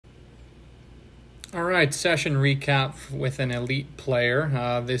All right, session recap with an elite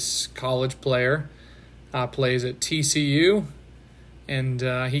player. This college player plays at TCU,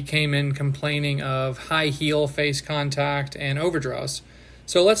 and he came in complaining of high heel face contact and overdraws.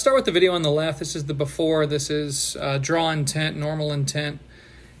 So let's start with the video on the left. This is the before. This is draw intent, normal intent.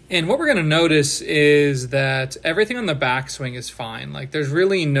 And what we're going to notice is that everything on the backswing is fine. Like, there's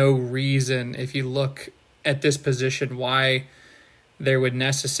really no reason, if you look at this position, why there would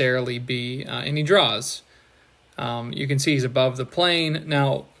necessarily be any draws. You can see he's above the plane.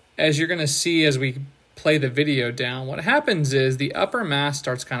 Now, as you're going to see as we play the video down, what happens is the upper mass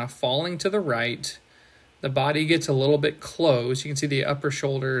starts kind of falling to the right. The body gets a little bit closed. You can see the upper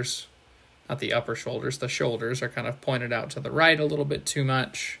shoulders, not the upper shoulders, the shoulders are kind of pointed out to the right a little bit too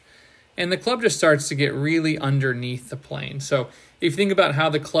much. And the club just starts to get really underneath the plane. So if you think about how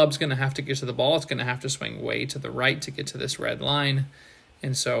the club's going to have to get to the ball, it's going to have to swing way to the right to get to this red line.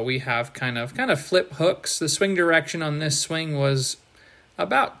 And so we have kind of flip hooks. The swing direction on this swing was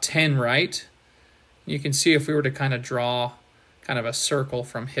about 10 right. You can see if we were to kind of draw kind of a circle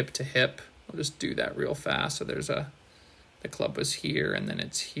from hip to hip. I'll just do that real fast. So there's the club was here and then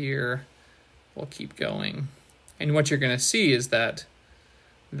it's here. We'll keep going. And what you're going to see is that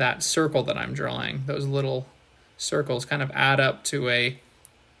circle that I'm drawing, those little circles kind of add up to a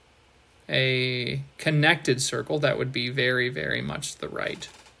connected circle that would be very, very much to the right.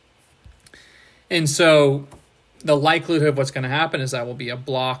 And so the likelihood of what's going to happen is that will be a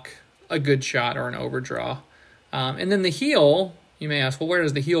block, a good shot, or an overdraw. And then the heel, you may ask, well, where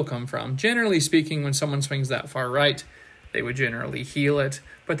does the heel come from? Generally speaking, when someone swings that far right, they would generally heel it.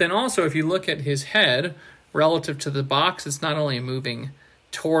 But then also, if you look at his head relative to the box, it's not only moving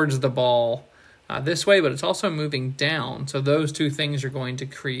towards the ball this way, but it's also moving down. So those two things are going to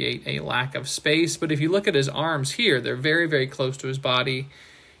create a lack of space. But if you look at his arms here, they're very, very close to his body.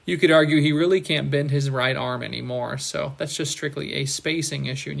 You could argue he really can't bend his right arm anymore. So that's just strictly a spacing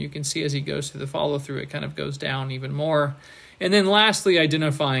issue. And you can see as he goes through the follow through, it kind of goes down even more. And then lastly,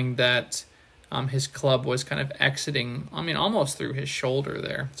 identifying that his club was kind of exiting, almost through his shoulder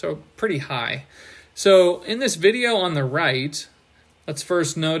there. So pretty high. So in this video on the right, let's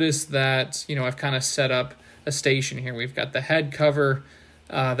first notice that, I've kind of set up a station here. We've got the head cover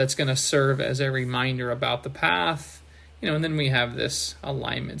that's going to serve as a reminder about the path, and then we have this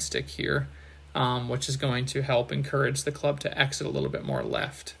alignment stick here, which is going to help encourage the club to exit a little bit more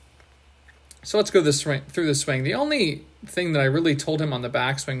left. So let's go through the swing. The only thing that I really told him on the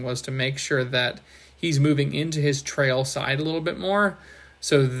backswing was to make sure that he's moving into his trail side a little bit more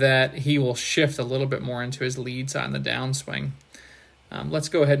so that he will shift a little bit more into his lead side in the downswing. Let's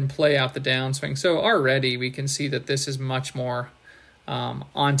go ahead and play out the downswing. So already we can see that this is much more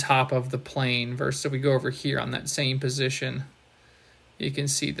on top of the plane versus if we go over here on that same position, you can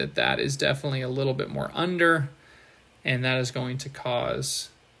see that that is definitely a little bit more under, and that is going to cause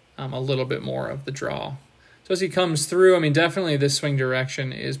a little bit more of the draw. So as he comes through, definitely this swing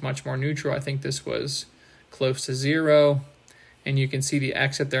direction is much more neutral. I think this was close to 0. And you can see the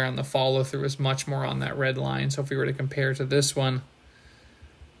exit there on the follow through is much more on that red line. So if we were to compare to this one,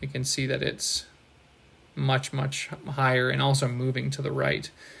 we can see that it's much, much higher and also moving to the right.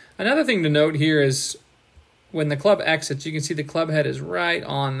 Another thing to note here is when the club exits, you can see the club head is right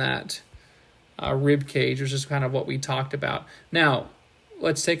on that rib cage, which is kind of what we talked about. Now,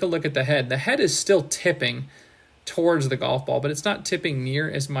 let's take a look at the head. The head is still tipping towards the golf ball, but it's not tipping near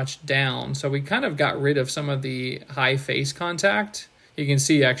as much down. So we kind of got rid of some of the high face contact. You can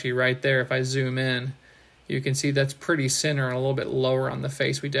see actually right there, if I zoom in, you can see that's pretty center and a little bit lower on the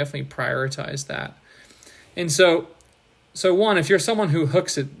face. We definitely prioritize that. And so one, if you're someone who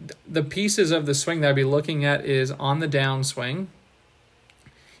hooks it, the pieces of the swing that I'd be looking at is on the downswing.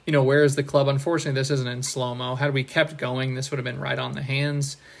 Where is the club? Unfortunately, this isn't in slow-mo. Had we kept going, this would have been right on the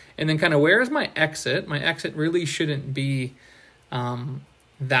hands. And then kind of where is my exit? My exit really shouldn't be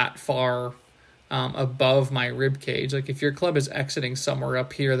that far above my rib cage. Like if your club is exiting somewhere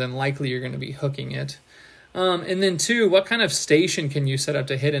up here, then likely you're going to be hooking it. And then 2, what kind of station can you set up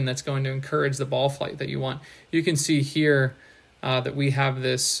to hit in that's going to encourage the ball flight that you want? You can see here that we have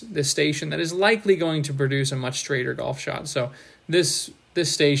this station that is likely going to produce a much straighter golf shot. So this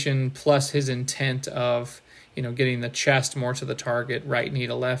station plus his intent of getting the chest more to the target, right knee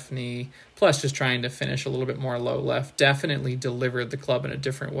to left knee, plus just trying to finish a little bit more low left, definitely delivered the club in a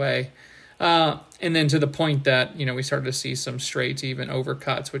different way. And then to the point that, we started to see some straight, even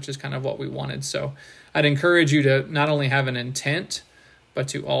overcuts, which is kind of what we wanted. So I'd encourage you to not only have an intent, but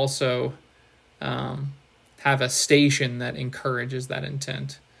to also have a station that encourages that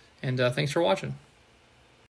intent. And thanks for watching.